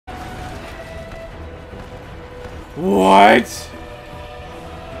What?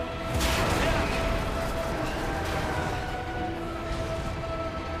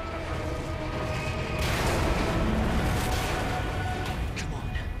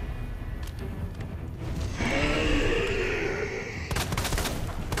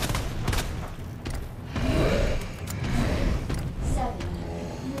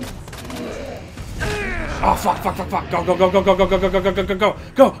 Oh fuck, fuck, fuck, fuck. Go, go, go, go, go, go, go, go, go, go, go, go,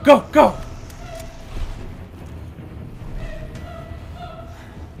 go, go, go.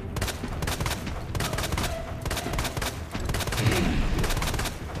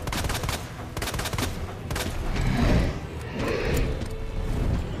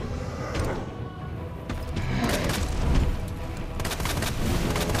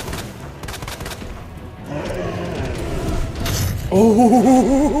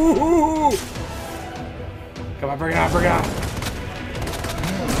 Oh! Come on, bring it on, bring it on.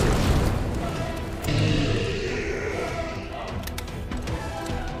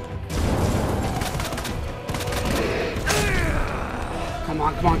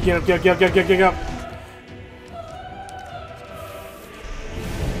 Come on, get up, get up, get up, get up, get up.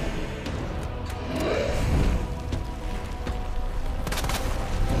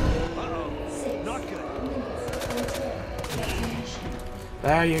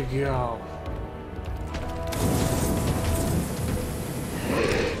 There you go.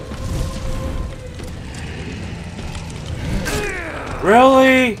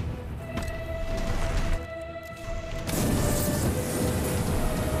 Really?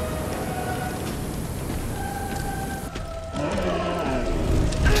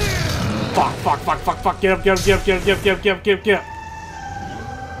 Fuck, fuck, fuck, fuck, fuck. Get up, get up, get up, get up, get up, get up, get up, get up, get up.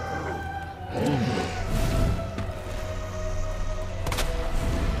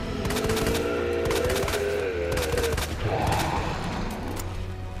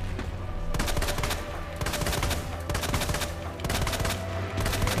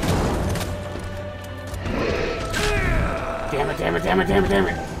 Damn it, damn it, damn it, damn it, damn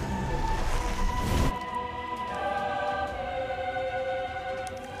it.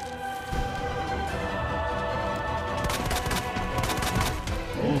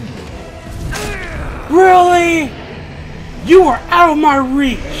 Really? You are out of my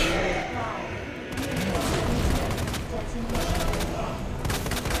reach.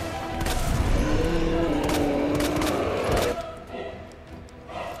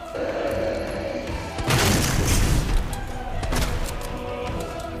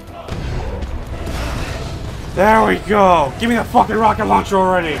 There we go! Give me the fucking rocket launcher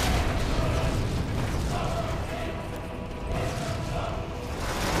already!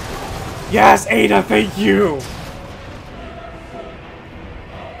 Yes, Ada, thank you!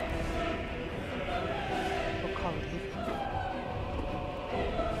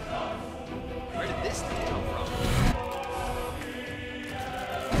 Where did this thing come from?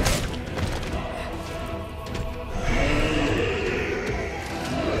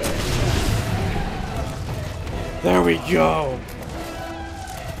 There we go!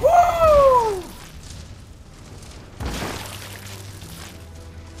 Woo!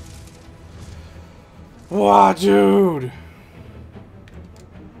 Wow, dude!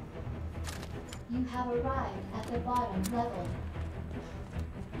 You have arrived at the bottom level.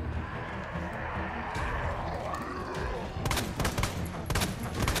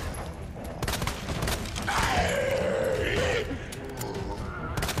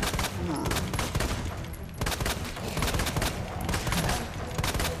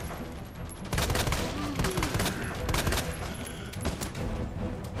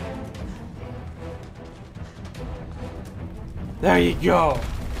 There you go!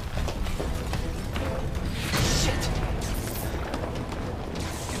 Shit!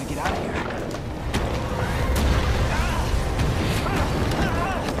 Gotta get out of here.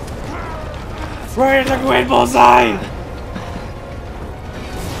 Right in the great bullseye!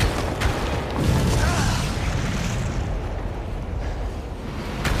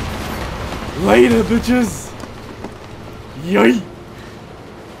 Later, bitches! Yay!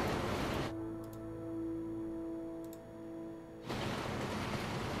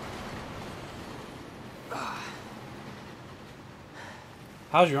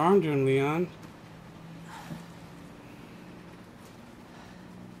 How's your arm doing, Leon?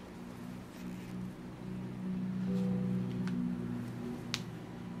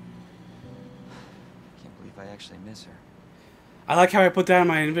 Can't believe I actually miss her. I like how I put that in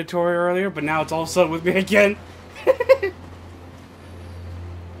my inventory earlier, but now it's all of a sudden with me again.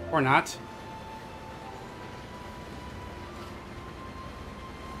 Or not.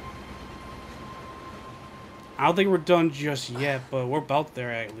 I don't think we're done just yet, but we're about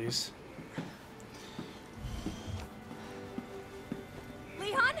there at least.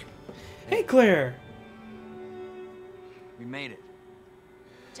 Hey, Claire. We made it.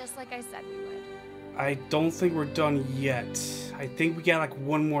 Just like I said we would. I don't think we're done yet. I think we got like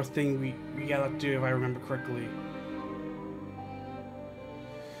one more thing we gotta do if I remember correctly.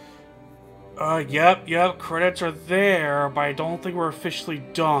 Yep, credits are there, but I don't think we're officially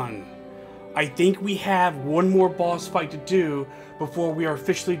done. I think we have one more boss fight to do before we are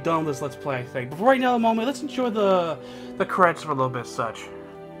officially done with this Let's Play, I think. But for right now, at the moment, let's enjoy the credits for a little bit, such.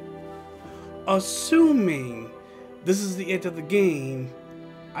 Assuming this is the end of the game,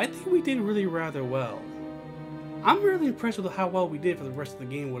 I think we did really rather well. I'm really impressed with how well we did for the rest of the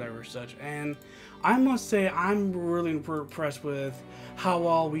game, whatever such, and I must say I'm really impressed with how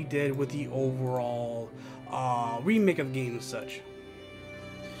well we did with the overall remake of the game and such.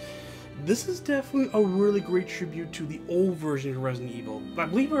 This is definitely a really great tribute to the old version of Resident Evil. But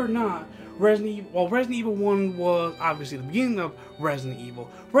believe it or not, Resident Evil 1 was obviously the beginning of Resident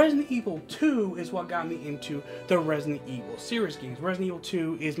Evil. Resident Evil 2 is what got me into the Resident Evil series games. Resident Evil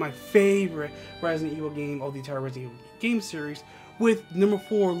 2 is my favorite Resident Evil game of the entire Resident Evil game series, with number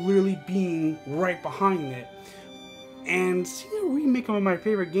 4 literally being right behind it. And seeing a remake of my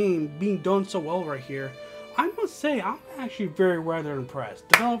favorite game being done so well right here, I must say, I'm actually very rather impressed.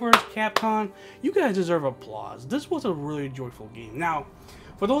 Developers, Capcom, you guys deserve applause. This was a really joyful game. Now,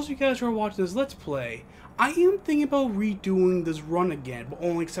 for those of you guys who are watching this Let's Play, I am thinking about redoing this run again, but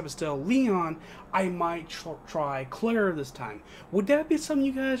only except instead of Leon, I might try Claire this time. Would that be something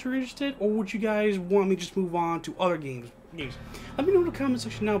you guys are interested, or would you guys want me to just move on to other games? Let me know in the comment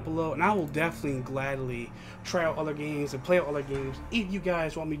section down below, and I will definitely gladly try out other games and play out other games if you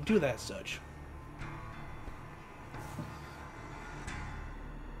guys want me to do that such.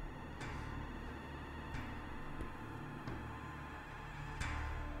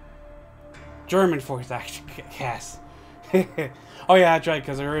 German voice acting cast. Oh yeah, that's right,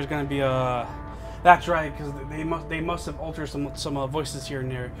 because there is going to be a... That's right, because they must have altered some voices here and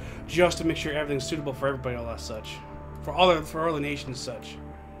there just to make sure everything's suitable for everybody, all that such, for all the nations such.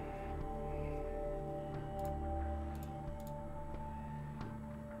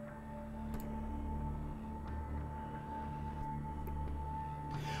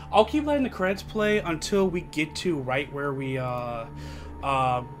 I'll keep letting the credits play until we get to right where we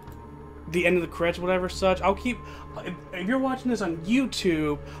the end of the credits, whatever such. I'll keep, if you're watching this on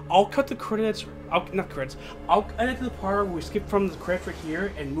YouTube, I'll cut the credits, I'll edit to the part where we skip from the credits right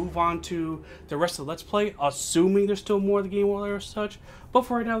here and move on to the rest of the Let's Play, assuming there's still more of the game or such. But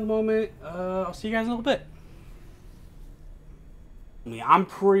for right now, at the moment, I'll see you guys in a little bit. I mean, I'm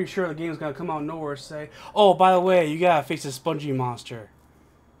pretty sure the game's gonna come out of nowhere and say, oh, by the way, you gotta face this spongy monster.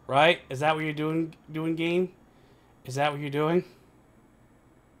 Right? Is that what you're doing, game? Is that what you're doing?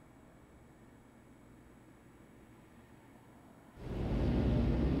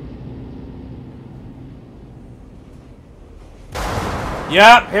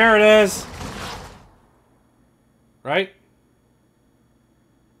 Yep, here it is. Right?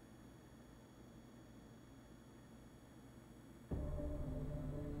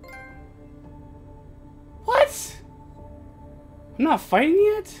 What? I'm not fighting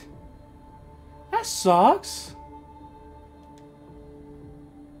yet? That sucks.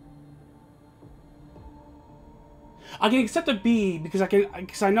 I can accept a B because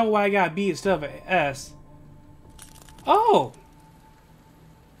I know why I got a B instead of an S. Oh.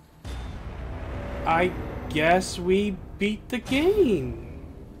 I guess we beat the game.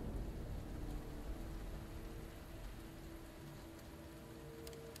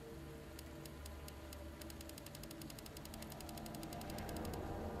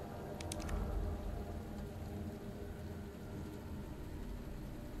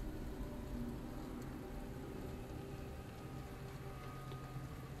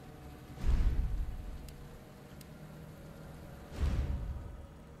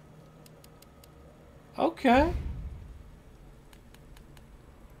 Okay.